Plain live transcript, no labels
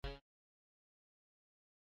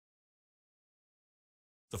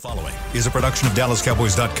The following is a production of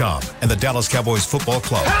DallasCowboys.com and the Dallas Cowboys Football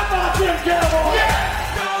Club. How about them Cowboys?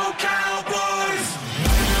 Go Cowboys!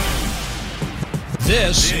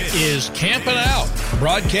 This is Campin' Out,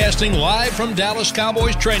 broadcasting live from Dallas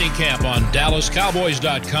Cowboys training camp on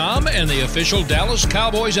DallasCowboys.com and the official Dallas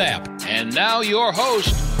Cowboys app. And now your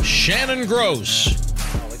host, Shannon Gross.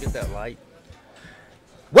 Oh, look at that light.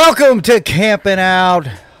 Welcome to Campin' Out.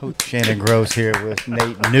 Shannon Gross here with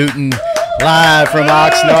Nate Newton. Live from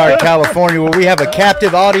Oxnard, California, where we have a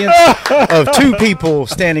captive audience of two people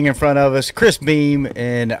standing in front of us, Chris Beam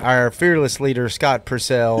and our fearless leader, Scott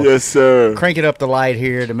Purcell. Yes, sir. Cranking up the light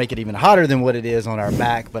here to make it even hotter than what it is on our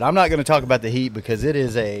back. But I'm not going to talk about the heat because it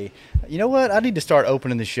is you know what? I need to start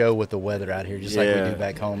opening the show with the weather out here, just like we do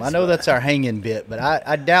back home. I know that's our hanging bit, but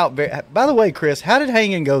I doubt. By the way, Chris, how did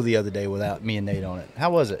hanging go the other day without me and Nate on it? How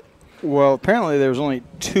was it? Well, apparently there was only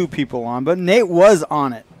two people on, but Nate was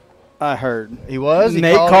on it. I heard. He was?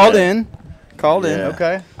 Nate called in.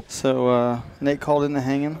 Okay. So Nate called in the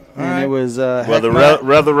hanging, and right. it was Well, the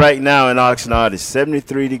weather right now in Oxnard is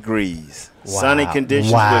 73 degrees. Wow. Sunny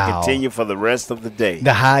conditions will continue for the rest of the day.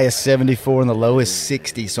 The high is 74 and the low is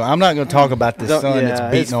 60. So I'm not going to talk about the sun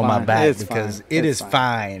that's beating on my back because it is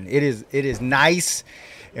fine. It is nice,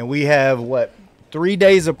 and we have 3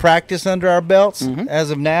 days of practice under our belts as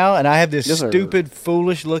of now, and I have this stupid,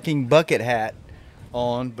 foolish-looking bucket hat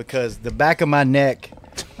on because the back of my neck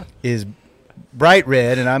is bright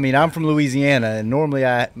red, and I mean I'm from Louisiana, and normally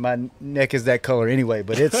my neck is that color anyway,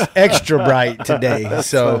 but it's extra bright today.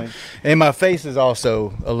 So, funny. And my face is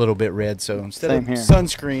also a little bit red. So instead of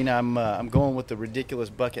sunscreen, I'm going with the ridiculous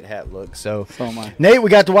bucket hat look. So am I. Nate, we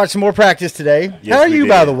got to watch some more practice today. Yes, How are you,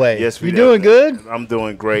 by the way? Yes, you doing good? I'm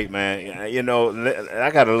doing great, man. You know, I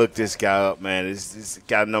got to look this guy up, man. This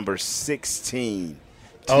guy number 16.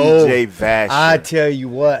 TJ Vasher. I tell you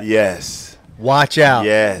what. Yes. Watch out.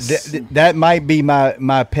 Yes. That might be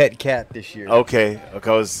my pet cat this year. Okay,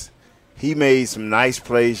 because he made some nice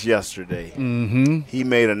plays yesterday. Mm-hmm. He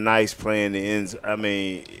made a nice play in the ends. I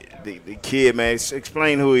mean, the kid, man,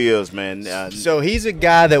 explain who he is, man. So he's a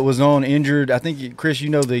guy that was on injured. I think, Chris, you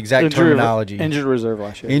know the exact terminology. Injured reserve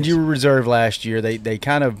last year. Injured reserve last year. They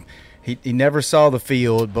kind of he never saw the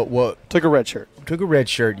field, but took a red shirt. Took a red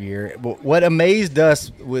shirt year. But what amazed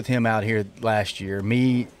us with him out here last year,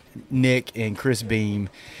 me, Nick, and Chris Beam,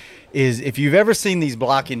 is if you've ever seen these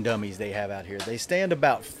blocking dummies they have out here, they stand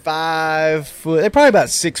about 5 foot. They're probably about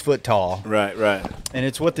 6 foot tall. Right. And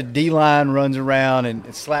it's what the D-line runs around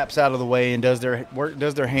and slaps out of the way and does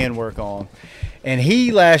their handwork on. And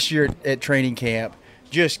he last year at training camp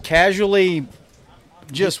just casually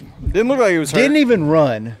didn't look like he was hurt. Didn't even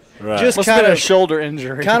run. Right. Just kind of a shoulder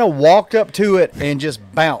injury. Kind of walked up to it and just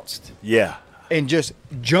bounced. Yeah. And just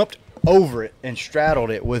jumped over it and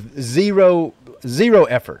straddled it with zero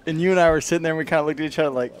effort. And you and I were sitting there and we kind of looked at each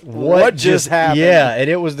other like, what just happened? Yeah, and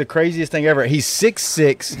it was the craziest thing ever. He's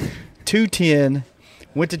 6'6", 210,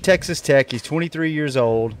 went to Texas Tech. He's 23 years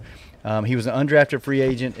old. He was an undrafted free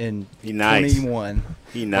agent in 21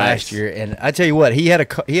 last year. And I tell you what, he had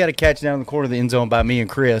a catch down in the corner of the end zone by me and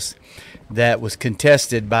Chris that was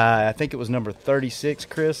contested by, I think it was number 36,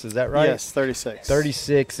 Chris. Is that right? Yes, 36.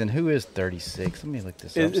 36. And who is 36? Let me look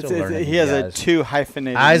this up. He has a 2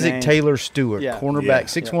 hyphenated Isaac name. Taylor Stewart, cornerback,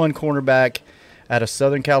 6'1", cornerback out of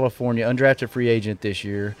Southern California, undrafted free agent this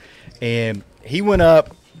year. And he went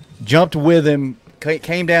up, jumped with him,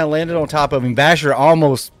 came down, landed on top of him. Vasher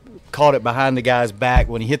almost caught it behind the guy's back.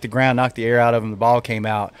 When he hit the ground, knocked the air out of him, the ball came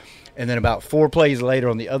out. And then about 4 plays later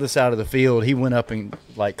on the other side of the field, he went up and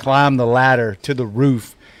climbed the ladder to the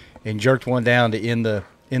roof and jerked one down to end the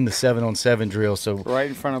 7-on-7 drill. So right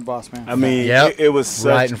in front of Boss Man. I mean, it was such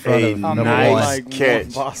right in front of number nice one.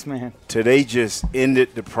 catch. Boss Man. Today just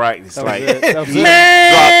ended the practice. That like was it. That was he it.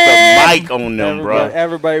 dropped the mic on them, bro.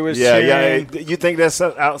 Everybody was cheering. Yeah. You think that's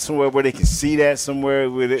out somewhere where they can see that somewhere?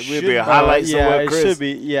 Will it be a highlight somewhere, Chris? It should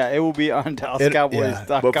be. Yeah, it will be on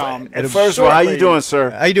DallasCowboys.com. But first of all, how you doing,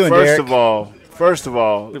 sir? How you doing, First Derek? of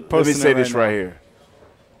all, let me say this right here.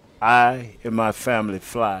 I and my family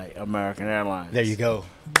fly American Airlines. There you go.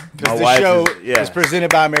 My The wife show is is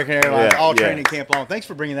presented by American Airlines, all training camp long. Thanks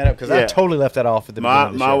for bringing that up because I totally left that off at the beginning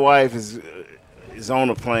of the show. My wife is on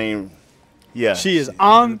a plane. Yeah, she is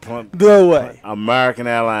on the way. American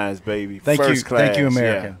Airlines, baby. First class. Thank you,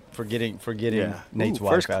 American, yeah. for getting Nate's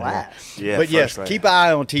wife first out class. here. Yeah, but yes, class. keep an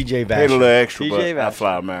eye on TJ Vasher. Paid a little extra, TJ but Vasher. I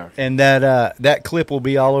fly American. And that clip will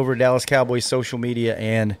be all over Dallas Cowboys social media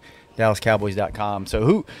and DallasCowboys.com.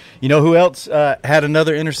 So who else had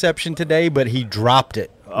another interception today, but he dropped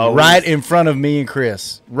it right in front of me and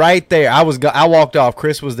Chris. Right there. I walked off.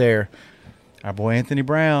 Chris was there. Our boy Anthony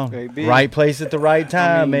Brown, right place at the right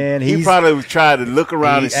time, man. He probably tried to look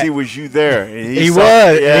around and see was you there. And he was.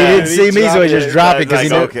 Yeah, he didn't see me, so he just dropped it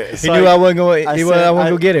because he knew I wasn't going. I wasn't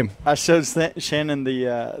going to get him. I showed Shannon the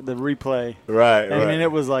replay. Right. And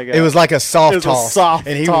it was like it was like a soft toss.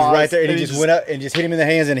 And he was right there, and he just went up and just hit him in the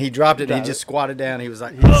hands, and he dropped it, and he just squatted down. He was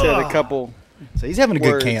like, he said a couple. So he's having a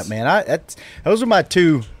good camp, man. Those are my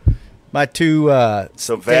two.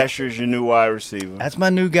 So Vasher's your new wide receiver. That's my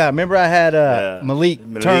new guy. Remember I had Malik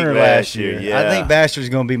Turner last year. Yeah. I think Vasher's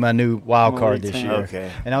going to be my new wild card this year.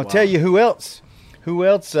 Okay. And I'll tell you who else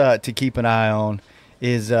to keep an eye on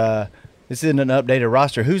is this isn't an updated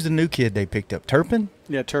roster. Who's the new kid they picked up? Turpin?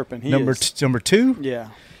 Yeah, Turpin. Number 2? Yeah.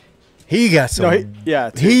 He got some.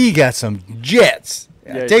 He got some jets.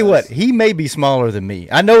 I tell you what, he may be smaller than me.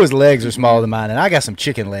 I know his legs are smaller than mine, and I got some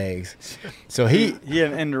chicken legs. So he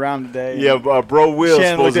had an end around today. Yeah, bro Will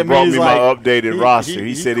supposed to brought me my updated roster.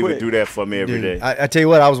 He said he would do that for me every day. I tell you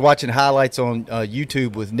what, I was watching highlights on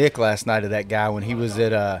YouTube with Nick last night of that guy when he was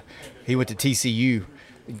at he went to TCU.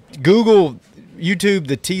 Google YouTube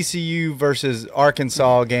the TCU versus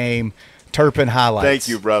Arkansas game. Turpin highlights. Thank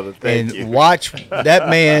you, brother. Thank you. And watch that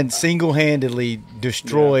man single-handedly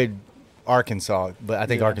destroyed Arkansas, but I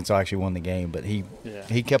think Arkansas actually won the game. But he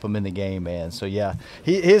kept them in the game, man. So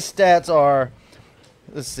his stats are.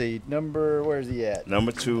 Let's see, where's he at?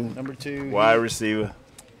 Number 2. Number 2. Wide receiver.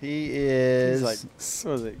 He's like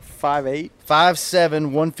 5'8", 5'7",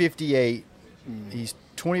 158. He's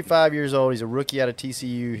 25 years old. He's a rookie out of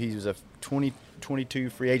TCU. He was a 2022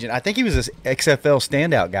 free agent. I think he was an XFL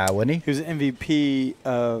standout guy, wasn't he? He was an MVP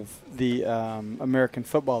of the American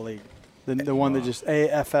Football League. The one that just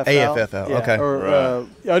AFFL. AFFL, okay.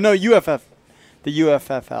 Or no, UFF. The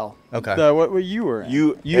UFFL. Okay. What you were in?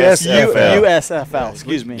 USFL. USFL,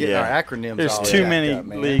 excuse me. Getting our acronyms. There's too many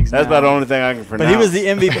leagues. That's about the only thing I can pronounce. But he was the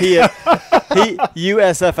MVP of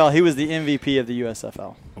USFL. He was the MVP of the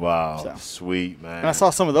USFL. Wow. Sweet, man. And I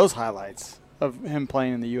saw some of those highlights of him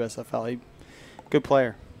playing in the USFL. Good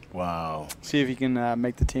player. Wow. See if he can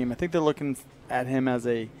make the team. I think they're looking at him as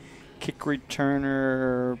a kick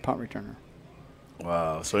returner, punt returner.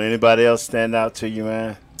 Wow. So anybody else stand out to you,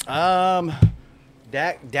 man?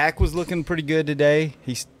 Dak was looking pretty good today.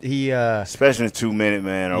 He especially in 2 minute,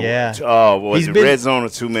 man. Yeah. The red zone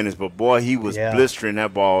of 2 minutes, but boy, he was blistering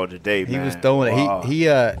that ball today, man. He was throwing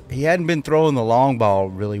it. He hadn't been throwing the long ball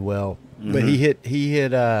really well, but he hit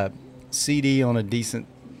CD on a decent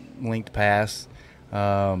linked pass.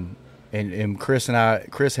 And Chris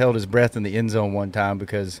held his breath in the end zone one time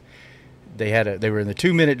because they were in the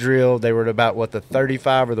 2 minute drill. They were at about the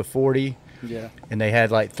 35 or the 40. Yeah. And they had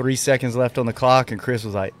like 3 seconds left on the clock, and Chris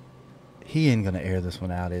was like, "He ain't gonna air this one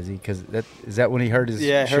out, is he? Because is that when he hurt his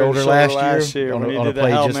shoulder last year on a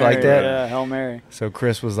play just Mary, like that? Yeah, Hail Mary. So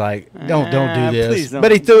Chris was like, "Don't do this."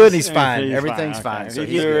 But he threw it, and he's fine. Everything's fine. Okay. So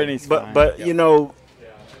he threw it, and he's fine. But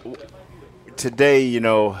today,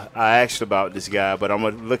 I asked about this guy, but I'm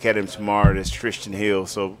gonna look at him tomorrow. That's Tristan Hill.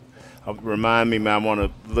 So remind me, man. I want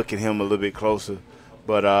to look at him a little bit closer.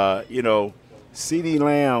 But CeeDee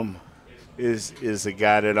Lamb is a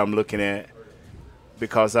guy that I'm looking at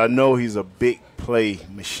because I know he's a big play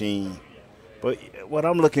machine. But what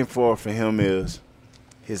I'm looking for him is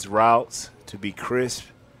his routes to be crisp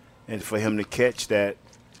and for him to catch that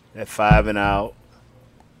 5 and out,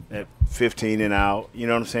 that 15 and out. You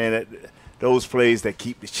know what I'm saying? Those plays that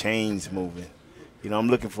keep the chains moving. I'm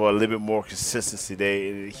looking for a little bit more consistency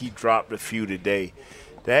there. He dropped a few today.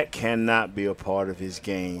 That cannot be a part of his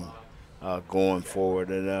game going forward.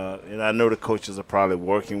 And I know the coaches are probably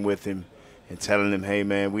working with him and telling him, hey,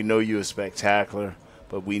 man, we know you're a spectacular,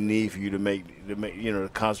 but we need for you to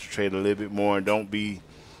concentrate a little bit more and don't be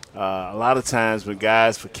a lot of times when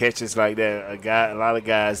guys for catches like that, a lot of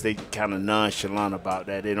guys, they kind of nonchalant about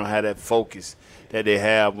that. They don't have that focus that they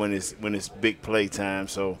have when it's big play time.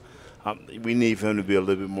 So we need for him to be a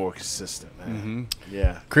little bit more consistent, man. Mm-hmm.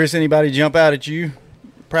 Yeah. Chris, anybody jump out at you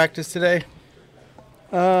practice today?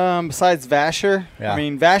 Besides Vasher, yeah. I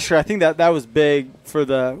mean Vasher. I think that was big for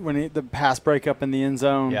the pass breakup in the end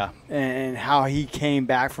zone. Yeah. And how he came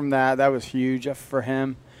back from that. That was huge for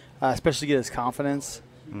him, especially to get his confidence.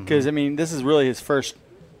 Because I mean, this is really his first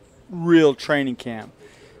real training camp.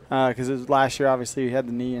 Because last year, obviously, he had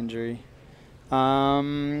the knee injury.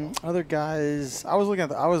 Other guys, I was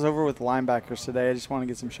over with the linebackers today. I just want to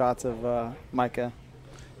get some shots of Micah.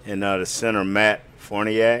 And the center, Matt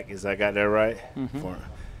Forniak, I got that right? Mm-hmm.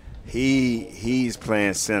 He's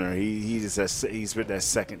playing center. He's with that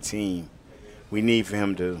second team. We need for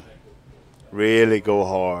him to really go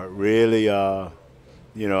hard. Really, I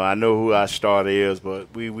know who our starter is,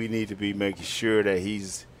 but we need to be making sure that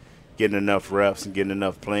he's getting enough reps and getting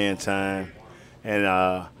enough playing time. And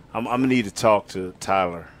I'm going to need to talk to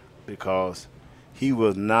Tyler because he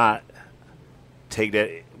will not take that.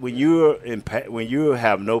 When you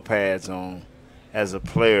have no pads on as a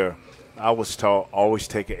player, I was taught always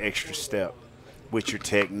take an extra step with your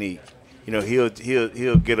technique. You know, he'll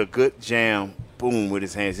get a good jam, boom, with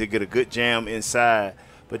his hands. He'll get a good jam inside,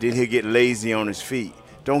 but then he'll get lazy on his feet.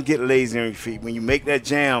 Don't get lazy on your feet. When you make that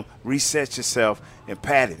jam, reset yourself and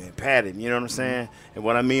pat him. You know what I'm saying? And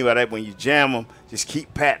what I mean by that, when you jam them, just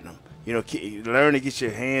keep patting them. You know, learn to get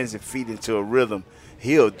your hands and feet into a rhythm.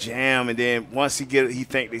 He'll jam, and then once he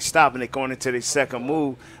think they stop and they're going into their second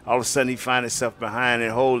move, all of a sudden he finds himself behind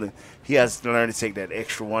and holding. He has to learn to take that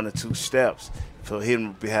extra 1 or 2 steps for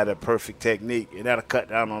him to have that perfect technique, and that'll cut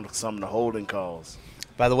down on some of the holding calls.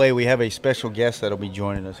 By the way, we have a special guest that'll be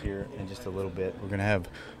joining us here in just a little bit. We're going to have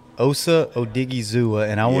Osa Odighizuwa,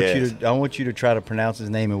 and I want you to try to pronounce his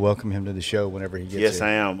name and welcome him to the show whenever he gets here. Yes,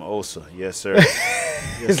 I am. Osa. Yes, sir.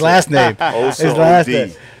 His last name. Osa his last O.D.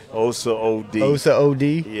 name. Osa O.D. Osa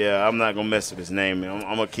O.D.? Yeah, I'm not going to mess with his name. I'm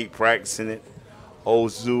going to keep practicing it.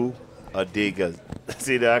 Ozu Adiga.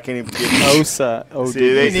 See that? I can't even get Osa O.D.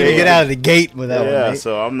 You didn't even get out of the gate with that one. Yeah,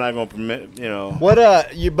 so I'm not going to permit,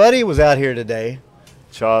 What, your buddy was out here today.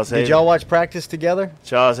 Charles Hayden. Did y'all watch practice together?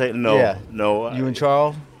 Charles Hayden? No. Yeah. No. You and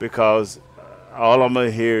Charles? Because all I'm going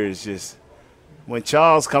to hear is just when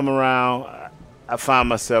Charles come around, I find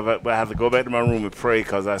myself, I have to go back to my room and pray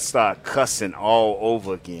because I start cussing all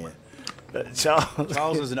over again.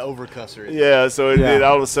 Charles is an overcusser. Yeah, so then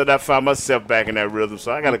all of a sudden I find myself back in that rhythm,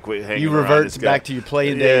 so I got to quit hanging around. You revert back to your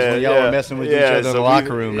playing days when y'all were messing with each other in the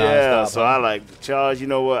locker room nonstop. Yeah, so I like, Charles, you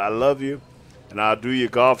know what? I love you. And I'll do your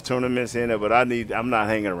golf tournaments in there, but I'm not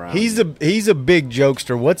hanging around. He's a big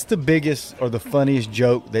jokester. What's the biggest or the funniest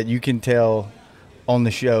joke that you can tell on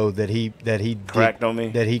the show that he cracked on me?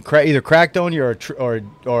 That he either cracked on you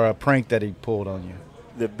or a prank that he pulled on you?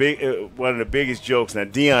 One of the biggest jokes. Now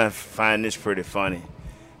Dion find this pretty funny,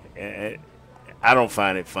 and I don't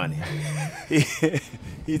find it funny.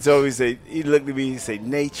 He told me, he looked at me, he said,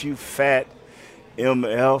 "Nate, you fat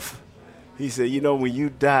MF." He said, "You know, when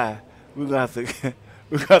you die, we're gonna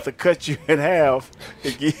have to cut you in half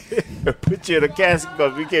and put you in a casket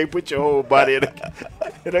because we can't put your whole body in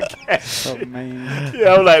a casket." Oh man!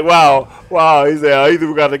 Yeah, I'm like, wow. He said, either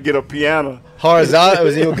we got to get a piano. Horizontal?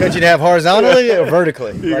 Was he gonna cut you in half horizontally or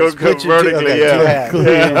vertically? He's gonna cut vertically, yeah.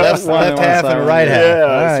 Left half and right half. Yeah,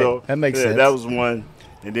 all right. So that makes sense. That was one,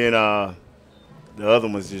 and then the other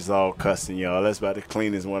one's just all cussing, y'all. That's about the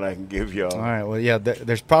cleanest one I can give y'all. All right. Well, yeah.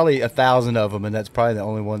 There's probably 1,000 of them, and that's probably the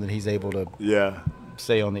only one that he's able to. Yeah.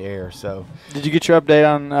 Say on the air. So, did you get your update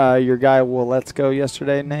on your guy Will Let's Go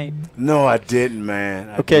yesterday, Nate? No, I didn't,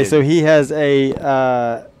 man. Okay, so he has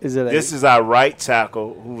a. This is our right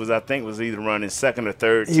tackle, who I think was either running second or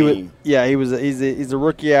third team. He's a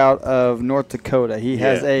rookie out of North Dakota. He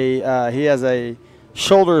has a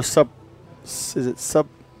shoulder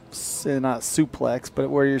not suplex, but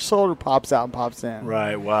where your shoulder pops out and pops in.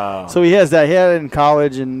 Right, wow. So he has that. He had it in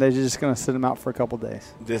college, and they're just going to sit him out for a couple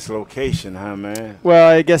days. Dislocation, huh, man? Well,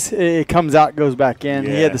 I guess it comes out, goes back in. Yeah.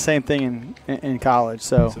 He had the same thing in college.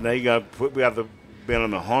 So now we have to build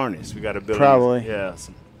him a harness. We got to build probably. Him, yeah.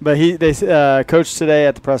 But coach today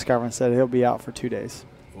at the press conference said he'll be out for 2 days.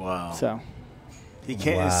 Wow. So he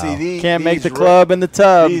can't see can't make the club in the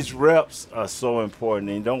tub. These reps are so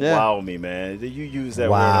important, and don't wow me, man. You use that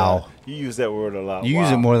word. You use that word a lot. You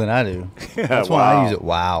use it more than I do. That's why I use it.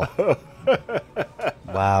 Wow.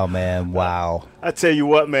 Wow, man. Wow. I tell you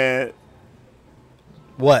what, man.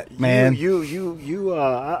 What, man?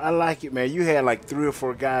 I like it, man. You had like 3 or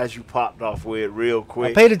 4 guys you popped off with real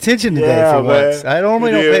quick. I paid attention today for once. I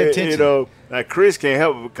normally don't pay attention. You know, now Chris can't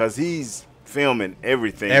help it because he's filming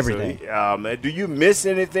everything. So do you miss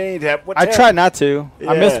anything? I try not to.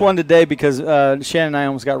 Yeah. I missed one today because Shannon and I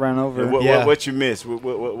almost got run over. What you missed?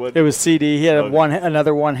 What? It was CD. He had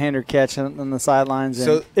another one-hander catch on the sidelines. And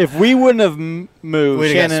so if we wouldn't have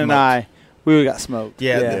moved, Shannon and I, we would have got smoked.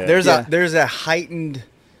 Yeah. There's a heightened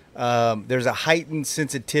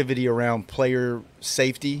sensitivity around player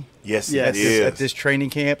safety. Yes. At this training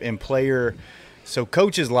camp and player. So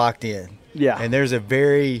coach is locked in. Yeah. And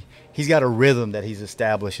he's got a rhythm that he's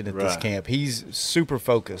establishing at this camp. He's super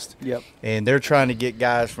focused. Yep. And they're trying to get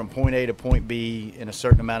guys from point A to point B in a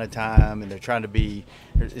certain amount of time, and they're trying to be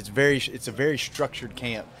 – it's a very structured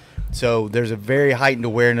camp. So there's a very heightened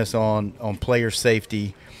awareness on player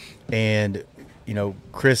safety. And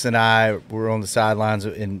Chris and I were on the sidelines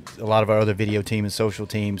and a lot of our other video team and social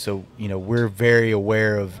teams. So, we're very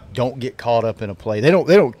aware of don't get caught up in a play. They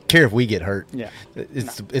don't care if we get hurt. Yeah.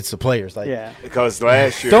 It's the players. Because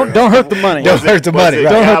last year. Don't hurt the money. Don't hurt the money.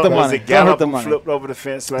 Don't hurt the money. Was it Gallup who flipped over the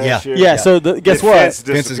fence last year? Yeah. So guess what?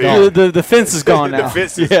 Fence is gone. The fence is gone now. The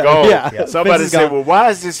fence is gone. Yeah. Somebody said, well, why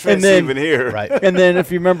is this fence even here? Right. And then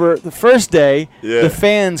if you remember the first day, the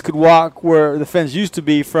fans could walk where the fence used to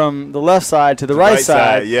be from the left side to the right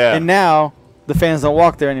side. Yeah. And now the fans don't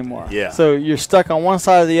walk there anymore. Yeah. So you're stuck on one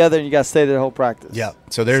side or the other, and you got to stay there the whole practice. Yeah.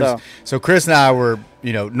 So Chris and I were,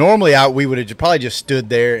 normally we would have probably just stood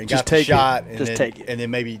there and got the shot. Take it. And then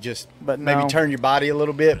maybe maybe turn your body a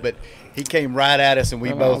little bit. But he came right at us, and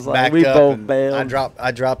we both backed up. Both bailed. I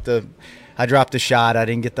dropped the shut. I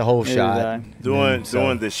didn't get the whole shot. Doing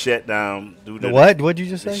the shutdown. The what? What'd you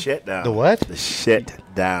just say? The shutdown. The what? The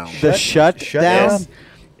shutdown. The shutdown?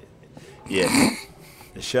 Yes.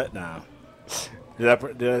 The shutdown.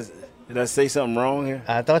 Did I say something wrong here?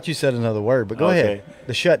 I thought you said another word, but go ahead.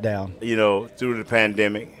 The shutdown. Through the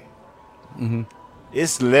pandemic. Mm-hmm.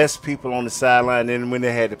 It's less people on the sideline than when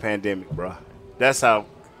they had the pandemic, bro. That's how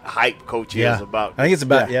hype coach is about. I think it's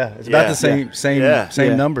about it's about the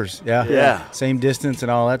same numbers. Yeah. Same distance and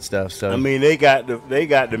all that stuff. So I mean, they got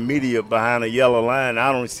the media behind a yellow line.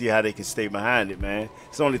 I don't see how they can stay behind it, man.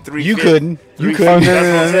 It's only 3 feet. You couldn't. No. 3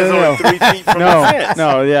 feet from the fence.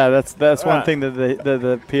 No, yeah, that's one thing that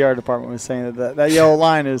the PR department was saying, that yellow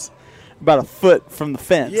line is about a foot from the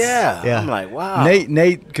fence. Yeah. I'm like, wow.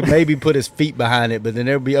 Nate could maybe put his feet behind it, but then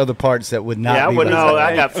there would be other parts that would not be. I wouldn't know.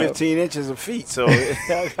 I got 15 inches of feet, so.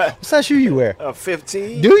 What's that shoe you wear?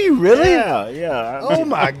 15. Do you really? Yeah. Oh,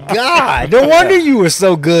 my God. No wonder you were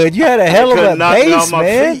so good. You had a hell of a base,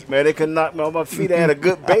 man. Feet, man. They couldn't knock me on my feet. I had a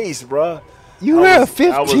good base, bro. You were a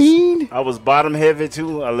 15? I was bottom heavy,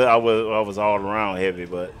 too. I was all around heavy,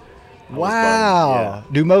 but. Wow.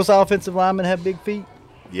 Do most offensive linemen have big feet?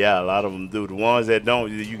 Yeah, a lot of them do. The ones that don't,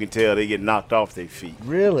 you can tell they get knocked off their feet.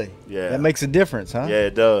 Really? Yeah. That makes a difference, huh? Yeah,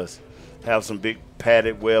 it does. Have some big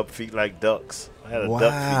padded web feet like ducks. I had a duck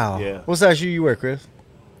feet. Yeah. What size shoe you wear, Chris?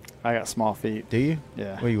 I got small feet. Do you?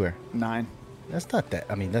 Yeah. What do you wear? 9. That's not that.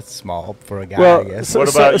 I mean, that's small for a guy, I guess. What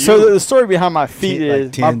about you? So the story behind my feet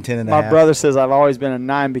is 10 and a half. My brother says I've always been a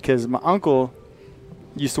 9 because my uncle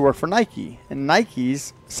used to work for Nike, and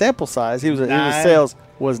Nike's sample size, he was sales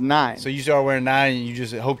was 9. So you started wearing 9, and you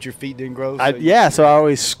just hoped your feet didn't grow. So I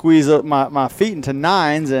always squeeze up my feet into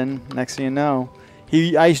 9s, and next thing you know,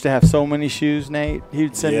 I used to have so many shoes, Nate. He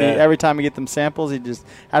would send me every time we get them samples. He just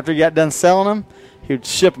after he got done selling them, he would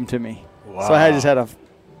ship them to me. Wow. So I just had a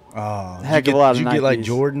heck of a lot of Nikes. Did you get like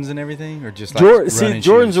Jordans and everything, or just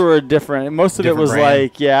Jordans were different. Most of it was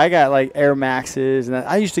brand? I got like Air Maxes, and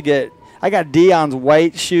I got Dion's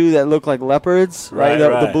white shoe that looked like leopards, right?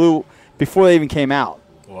 The blue before they even came out.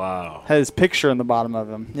 Wow. Had his picture in the bottom of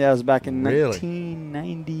them. Yeah, it was back in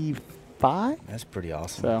 1995. That's pretty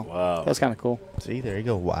awesome. So that was kind of cool. See, there you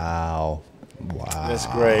go. Wow. That's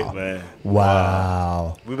great, man.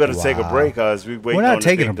 Wow. We better take a break, cause we're not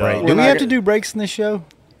taking a break. Do we have to do breaks in this show?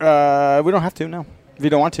 We don't have to. No, if you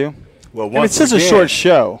don't want to. Well, it's just a short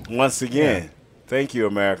show. Once again. Thank you,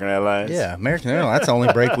 American Airlines. Yeah, American Airlines. That's the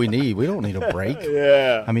only break we need. We don't need a break.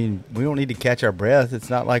 Yeah. I mean, we don't need to catch our breath. It's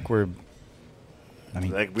not like we're.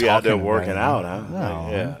 Like we out there working out, huh?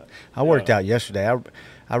 No. I worked out yesterday.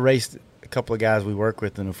 I raced a couple of guys we work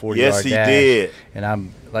with in a 40-yard dash. Yes, he did. And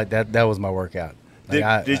I'm like that was my workout.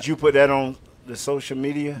 Did you put that on the social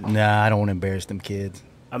media? Nah, I don't want to embarrass them kids.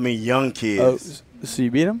 I mean, young kids. So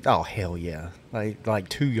you beat them? Oh, hell yeah. Like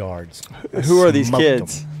 2 yards. Who are these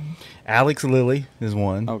kids? Alex Lilly is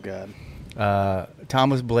one. Oh, God.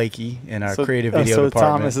 Thomas Blakey in our creative video department. So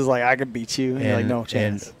Thomas is like, I could beat you. And you're like, no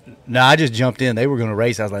chance. No, I just jumped in. They were going to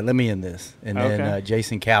race. I was like, let me in this. And then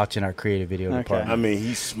Jason Couch in our creative video department. I mean,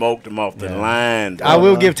 he smoked him off the line. I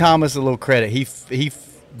will give Thomas a little credit. He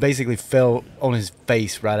basically fell on his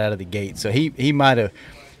face right out of the gate. So he might have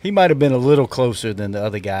been a little closer than the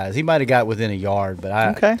other guys. He might have got within a yard, but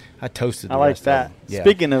I toasted the rest that. of them. Yeah.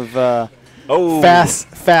 Speaking of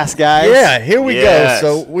fast guys. Yeah, here we go.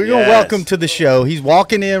 So we're going to welcome to the show. He's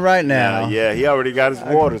walking in right now. Yeah, he already got his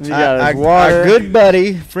water. Our good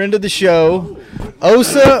buddy, friend of the show,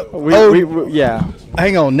 Osa.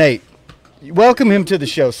 Hang on, Nate. Welcome him to the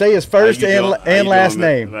show. Say his first and last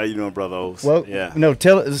name. How you doing, Brother Osa? Well, pronounce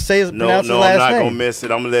his last name. No, I'm not going to miss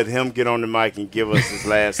it. I'm going to let him get on the mic and give us his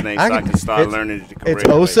last name so I can start learning the correct It's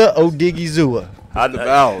Osa Odigizua. The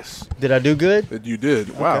vowels. Did I do good? You did.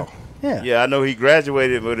 Wow. Okay. Yeah. Yeah, I know he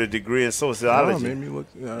graduated with a degree in sociology. Made me look.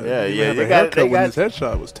 You got a haircut when his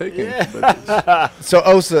headshot was taken. Yeah. So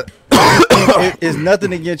Osa, it is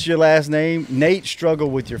nothing against your last name. Nate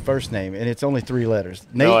struggled with your first name, and it's only 3 letters.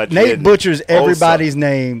 Nate butchers everybody's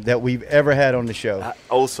name that we've ever had on the show.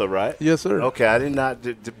 Osa, right? Yes, sir. Okay, I did not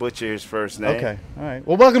butcher his first name. Okay, all right.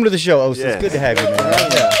 Well, welcome to the show, Osa. Yes. It's good to have you,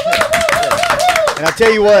 man. Yeah. And I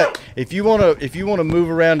tell you what, if you wanna move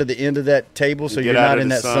around to the end of that table so you're not in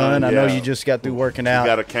that sun, I know you just got through working out. You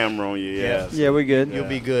got a camera on you, yeah, we're good. You'll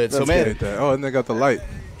be good. That's so man, oh, and they got the light.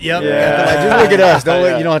 Yep. Yeah. Just look at us.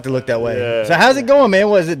 You don't have to look that way. Yeah. So how's it going, man?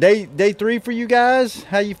 Was it day 3 for you guys?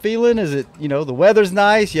 How you feeling? Is it, the weather's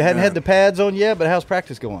nice. You hadn't had the pads on yet, but how's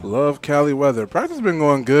practice going? Love Cali weather. Practice has been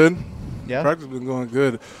going good. Yeah. Practice has been going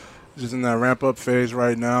good. Just in that ramp up phase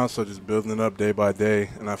right now, so just building it up day by day,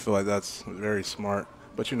 and I feel like that's very smart.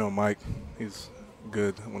 But Mike, he's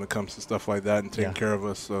good when it comes to stuff like that and taking care of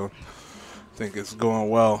us. So I think it's going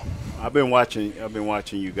well. I've been watching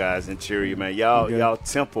you guys interior, man. Y'all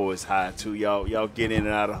tempo is high too. Y'all get in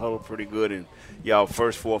and out of huddle pretty good, and y'all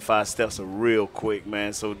first 4 or 5 steps are real quick,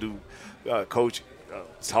 man. So do Coach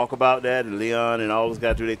talk about that, and Leon and all those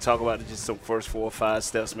guys, do they talk about just some first 4 or 5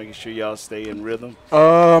 steps, making sure y'all stay in rhythm?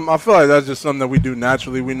 I feel like that's just something that we do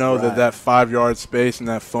naturally. We know that 5-yard space and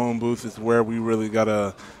that phone booth is where we really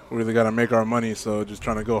gotta make our money. So just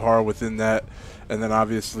trying to go hard within that. And then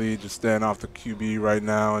obviously just staying off the QB right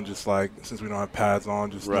now, and just since we don't have pads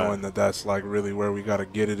on, just knowing that that's really where we got to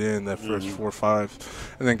get it in, that first 4 or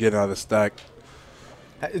 5, and then get out of the stack.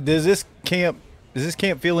 Does this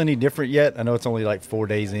camp feel any different yet? I know it's only 4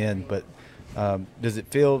 days in, but does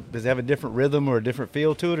it have a different rhythm or a different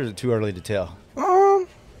feel to it, or is it too early to tell? I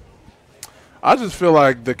just feel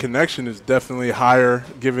like the connection is definitely higher,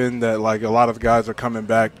 given that a lot of guys are coming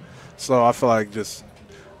back. So I feel like just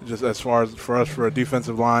as far as for us for a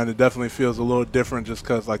defensive line, it definitely feels a little different just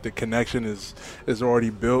because the connection is already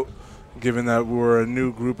built, given that we were a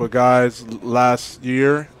new group of guys last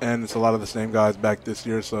year, and it's a lot of the same guys back this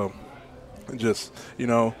year. So just,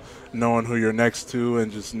 knowing who you're next to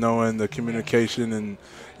and just knowing the communication and,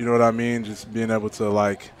 you know what I mean, just being able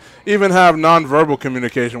to even have nonverbal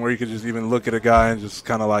communication where you could just even look at a guy and just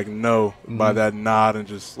kind of know by that nod and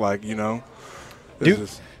just I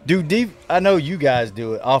know you guys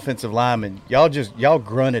do it, offensive linemen. Y'all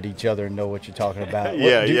grunt at each other and know what you're talking about.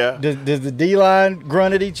 Does the D-line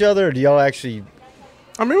grunt at each other, or do y'all actually?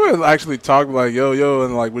 I mean, we actually talk yo,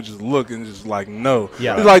 and we just look and just no.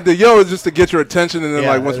 Yeah. It's the yo is just to get your attention, and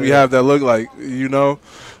then once we have that look,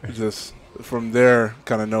 just from there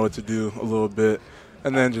kind of know what to do a little bit,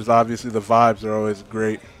 and then just obviously the vibes are always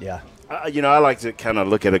great. Yeah. I like to kind of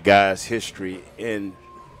look at a guy's history, and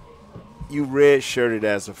you redshirted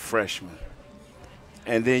as a freshman,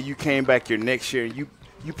 and then you came back your next year and you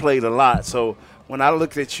played a lot. So when I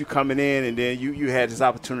looked at you coming in, and then you had this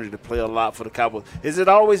opportunity to play a lot for the Cowboys, has it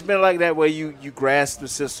always been like that, where you grasp the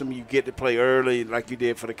system, you get to play early like you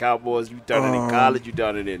did for the Cowboys? You've done it in college, you've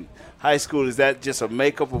done it in high school. Is that just a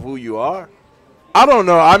makeup of who you are? I don't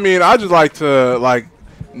know. I mean, I just like to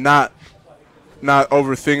not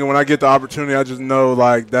overthink it. When I get the opportunity, I just know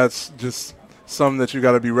that's just something that you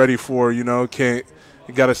got to be ready for, you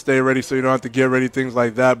got to stay ready so you don't have to get ready, things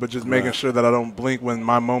like that, but just making sure that I don't blink when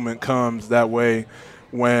my moment comes. That way,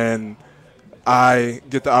 when I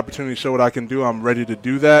get the opportunity to show what I can do, I'm ready to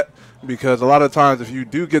do that, because a lot of times if you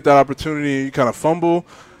do get that opportunity, you kind of fumble,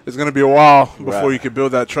 it's going to be a while before you can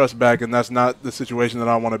build that trust back, and that's not the situation that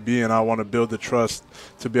I want to be in. I want to build the trust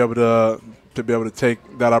to be able to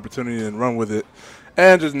take that opportunity and run with it,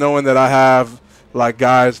 and just knowing that I have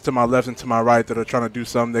guys to my left and to my right that are trying to do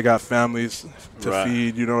something. They got families to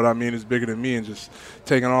feed, you know what I mean? It's bigger than me, and just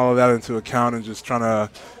taking all of that into account and just trying to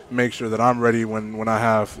make sure that I'm ready when I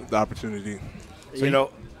have the opportunity.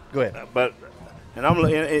 So go ahead. But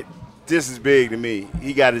this is big to me.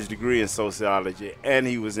 He got his degree in sociology, and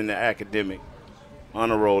he was in the academic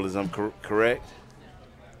honor roll. Is I'm correct?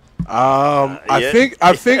 I think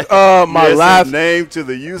my last name to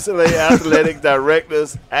the UCLA Athletic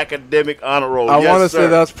Director's academic honor roll. I want to say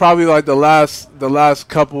that's probably the last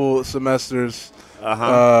couple semesters.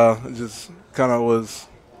 Just kind of was.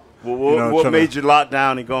 What made you lock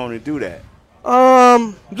down and go on and do that?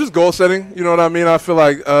 Just goal setting. You know what I mean? I feel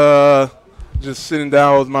like just sitting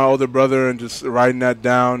down with my older brother and just writing that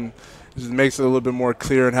down just makes it a little bit more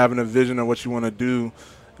clear, and having a vision of what you want to do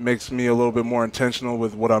makes me a little bit more intentional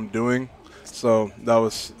with what I'm doing. So that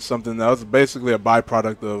was something that was basically a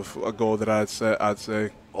byproduct of a goal that I'd say.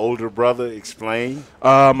 Older brother, explain.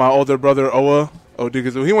 My older brother, Owa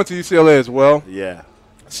Odikazu, he went to UCLA as well. Yeah.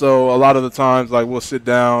 So a lot of the times, we'll sit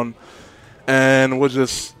down and we'll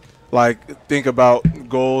just, think about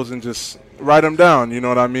goals and just write them down. You know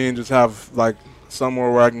what I mean? Just have,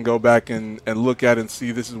 somewhere where I can go back and look at and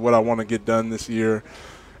see this is what I want to get done this year.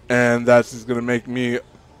 And that's just going to make me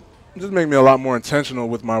a lot more intentional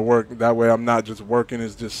with my work. That way I'm not just working,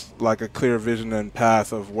 it's just like a clear vision and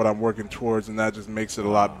path of what I'm working towards, and that just makes it a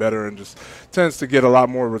lot better and just tends to get a lot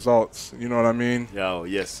more results. You know what I mean? Yo,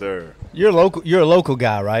 yes, sir. You're a local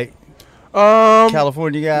guy, right?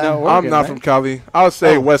 California guy? No, I'm not from Cali. I would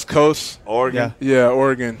say West Coast. Oregon? Yeah,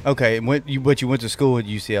 Oregon. Okay, but you went to school at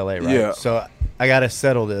UCLA, right? Yeah. So I got to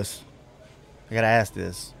settle this. I got to ask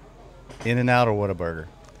this. In-N-Out or Whataburger?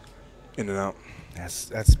 In-N-Out.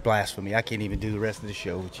 That's blasphemy. I can't even do the rest of the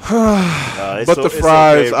show with you. But the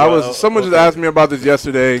fries, okay, someone just asked me about this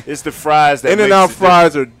yesterday. It's the fries that In-N-Out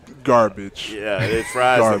fries are garbage. Yeah, it's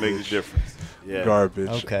fries that make the difference. Yeah. Garbage.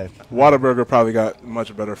 Okay. Whataburger probably got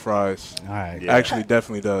much better fries. All right. Yeah. Actually,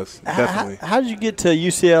 definitely does. Definitely. How did you get to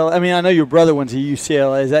UCLA? I mean, I know your brother went to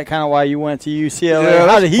UCLA. Is that kind of why you went to UCLA? Yeah, How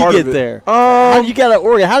that's did he part get of it. there? How did you got to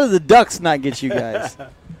Oregon? How did the Ducks not get you guys?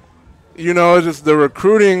 You know, it's just the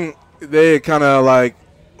recruiting, they kind of like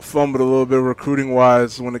fumbled a little bit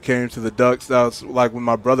recruiting-wise when it came to the Ducks. That was like with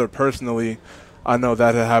my brother personally. I know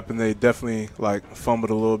that had happened. They definitely like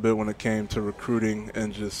fumbled a little bit when it came to recruiting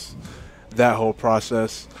and just that whole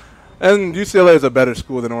process. And UCLA is a better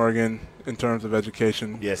school than Oregon in terms of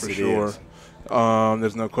education, Yes, for it sure. is.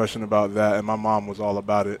 There's no question about that, and my mom was all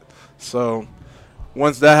about it. So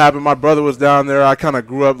once that happened, my brother was down there. I kind of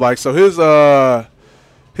grew up like, so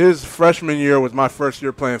his freshman year was my first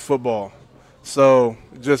year playing football. So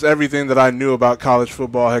just everything that I knew about college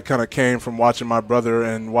football had kind of came from watching my brother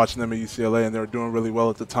and watching them at UCLA, and they were doing really well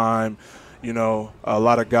at the time. You know, a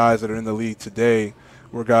lot of guys that are in the league today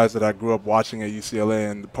were guys that I grew up watching at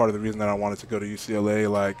UCLA, and part of the reason that I wanted to go to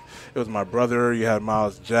UCLA, like, it was my brother. You had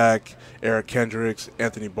Miles Jack, Eric Kendricks,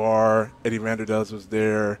 Anthony Barr, Eddie Vanderdells was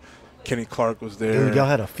there, Kenny Clark was there. Dude, y'all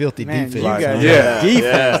had a filthy defense. You Like, guys yeah. had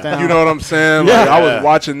defense down. You know what I'm saying? Yeah. Like, I was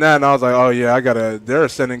watching that, and I was like, oh, yeah, they're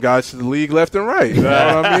sending guys to the league left and right. You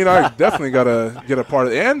know what I mean? I definitely got to get a part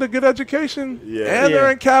of it. And a good education. Yeah. And they're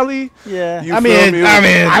in Cali. Yeah. You I feel mean, me? like, Like,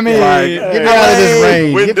 get me out of this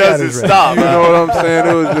range. When Get me out does of it this range. stop? you know what I'm saying?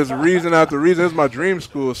 It was just reason after reason. It was my dream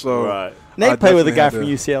school, so. Right. Nate I played with a definitely guy had from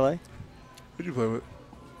to- UCLA. Who'd you play with?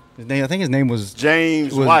 I think his name was.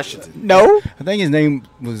 James Was- Washington. No. I think his name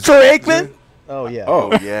was. Troy Aikman. Oh yeah.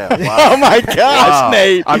 Oh, yeah. Wow. Oh my gosh, Wow.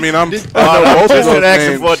 Nate. I mean, I know Just both of those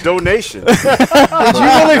asking for a names. donation. Did you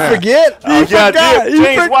really forget? Yeah, I forgot. did. You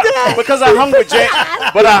James forgot. because I hung with James,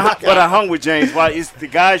 but I hung with James. Why? It's the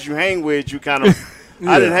guys you hang with. You kind of.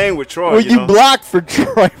 I didn't hang with Troy. Well, you you know? blocked for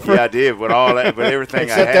Troy. For Yeah, I did. With all that, but everything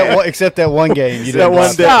Except I had. except that one game. You That didn't one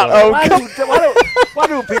watch day. that. Oh, Why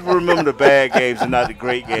do people remember the bad games and not the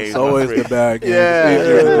great games? It's always my the friend? bad games. Yeah. It's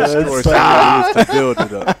easier to destroy something than it is to build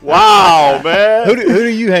it up. Wow, man. Who do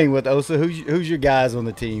you hang with, Osa? Who's your guys on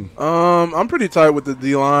the team? I'm pretty tight with the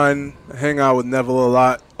D-line. Hang out with Neville a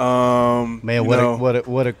lot. Man,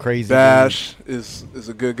 what a crazy Bash is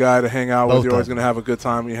a good guy to hang out with. Both You're always of going to have a good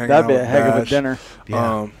time when you hang That'd out be with a heck of a Bash. dinner.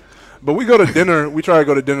 Yeah. But we go to dinner. We try to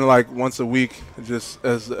go to dinner like once a week, just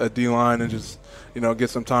as a D-line, and just get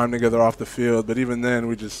some time together off the field. But even then,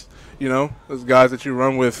 we just those guys that you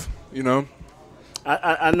run with,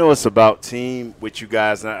 I know it's about team with you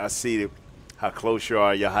guys, and I see how close you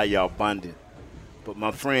are, how y'all bonded. But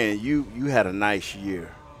my friend, you had a nice year.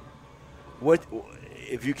 What,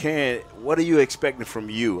 if you can, what are you expecting from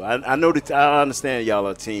you? I know that I understand y'all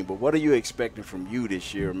are a team, but what are you expecting from you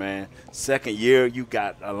this year, man? Second year, you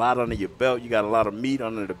got a lot under your belt. You got a lot of meat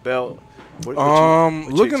under the belt. What you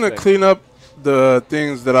looking to expecting? clean up the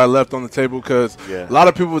things that I left on the table, because Yeah. a lot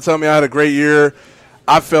of people would tell me I had a great year.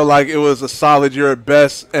 I felt like it was a solid year at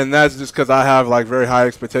best, and that's just because I have like very high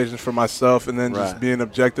expectations for myself, and then just Right. being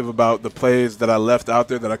objective about the plays that I left out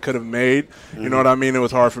there that I could have made. You know what I mean? It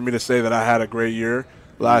was hard for me to say that I had a great year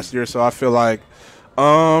last year, so I feel like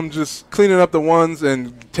just cleaning up the ones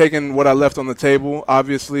and taking what I left on the table,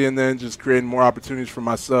 obviously, and then just creating more opportunities for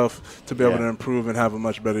myself to be able Yeah. to improve and have a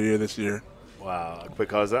much better year this year. Wow,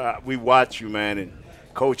 because we watch you, man, and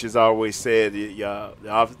Coach has always said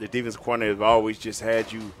the defensive coordinator has always just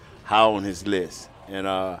had you high on his list. And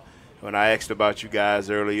when I asked about you guys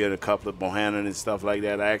earlier, and a couple of Bohannon and stuff like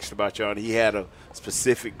that, I asked about y'all, and he had a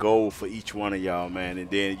specific goal for each one of y'all, man. And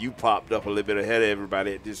then you popped up a little bit ahead of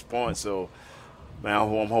everybody at this point. So, man,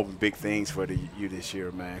 I'm hoping big things for you this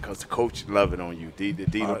year, man, because the coach is loving on you. The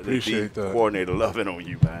appreciate that. coordinator loving on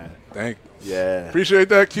you, man. Thank Yeah. Appreciate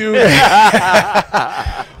that, Q.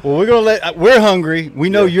 Well, we're hungry. We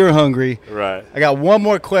know you're hungry. Right. I got one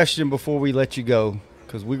more question before we let you go,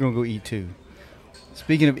 because we're gonna go eat too.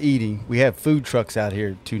 speaking of eating, we had food trucks out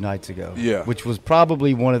here 2 nights ago. Yeah. Which was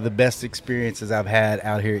probably one of the best experiences I've had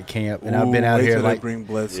out here at camp. And I've been out here like bring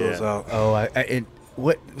Bledsoe's out. Oh,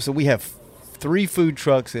 so we have 3 food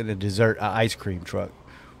trucks and a dessert ice cream truck.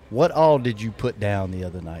 What all did you put down the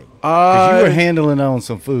other night? Because you were handling on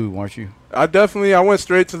some food, weren't you? I went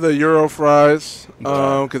straight to the Euro fries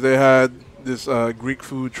because they had this Greek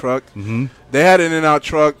food truck. Mm-hmm. They had an In-N-Out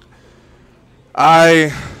truck.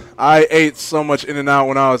 I ate so much In-N-Out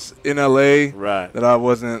when I was in LA that I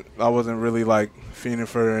wasn't really like fiending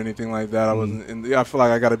for it or anything like that. I feel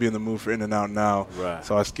like I got to be in the mood for In-N-Out now. Right.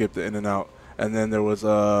 So I skipped the In-N-Out. And then there was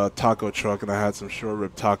a taco truck, and I had some short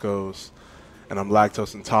rib tacos. And I'm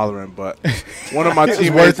lactose intolerant, but one of my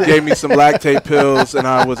teammates gave me some lactate pills, and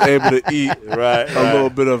I was able to eat a little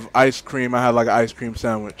bit of ice cream. I had like an ice cream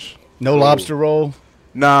sandwich. No lobster roll?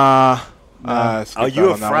 Nah. Are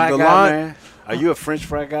you a fry guy, man? Are you a French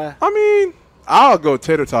fry guy? I mean, I'll go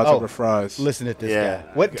tater tots over fries. Listen at this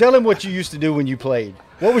guy. Tell him what you used to do when you played.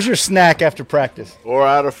 What was your snack after practice? Or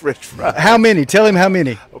out of French fries. How many? Tell him how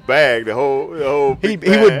many. A bag, the whole He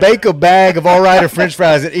would bake a bag of All Right French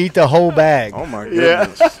fries and eat the whole bag. Oh, my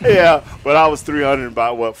goodness. Yeah. But I was 300,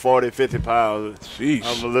 about, 40, 50 pounds. Sheesh.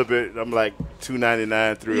 I'm like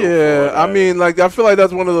 299, 304. Yeah, I mean, like, I feel like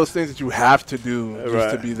that's one of those things that you have to do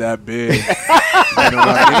just to be that big. You know what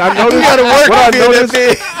I mean? I know you got to work to be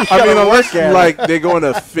big. I mean, unless, like, they go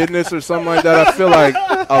into fitness or something like that, I feel like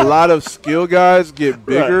a lot of skill guys get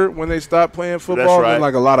bigger when they stop playing football, and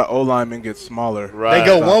like a lot of O-linemen get smaller. They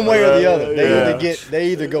go one way or the other.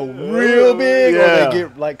 They either go real big or they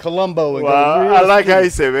get like Columbo and go real I like big. how you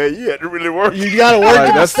say, man, you had to really work. You got to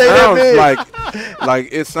work to stay that big. Like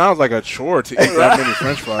it sounds like a chore to eat that many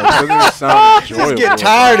French fries. It doesn't even sound enjoyable. Just get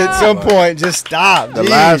tired at some point. Just stop.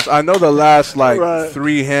 I know the last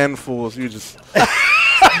 3 handfuls you just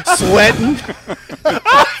sweating.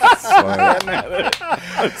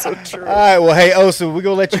 That's so true. All right, well, hey, Osa, we're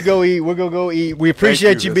going to let you go eat. We're going to go eat. We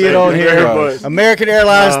appreciate you being on here. American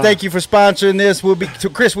Airlines, thank you for sponsoring this. We'll be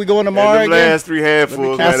Chris, we going tomorrow again? Last 3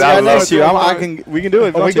 handfuls, man. We can do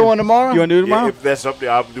it. Are we going tomorrow? You want to do it tomorrow? If that's something,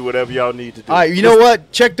 I'll do whatever y'all need to do. All right, you know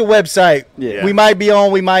what? Check the website. Yeah. We might be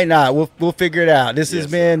on, we might not. We'll figure it out. This has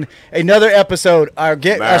been another episode. Our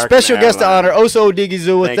special guest to honor, Osa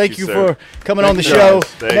Odighizuwa. Thank you for coming on the show.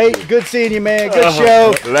 Nate, good seeing you, man. Good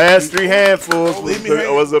show. Last 3 handfuls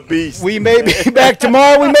was a beast. We may be back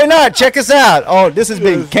tomorrow. We may not. Check us out. Oh, this has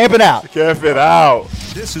been Camping Out. Camping Out.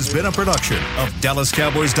 This has been a production of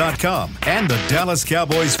DallasCowboys.com and the Dallas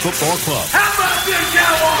Cowboys Football Club. How about this,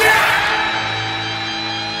 Cowboys? Yeah!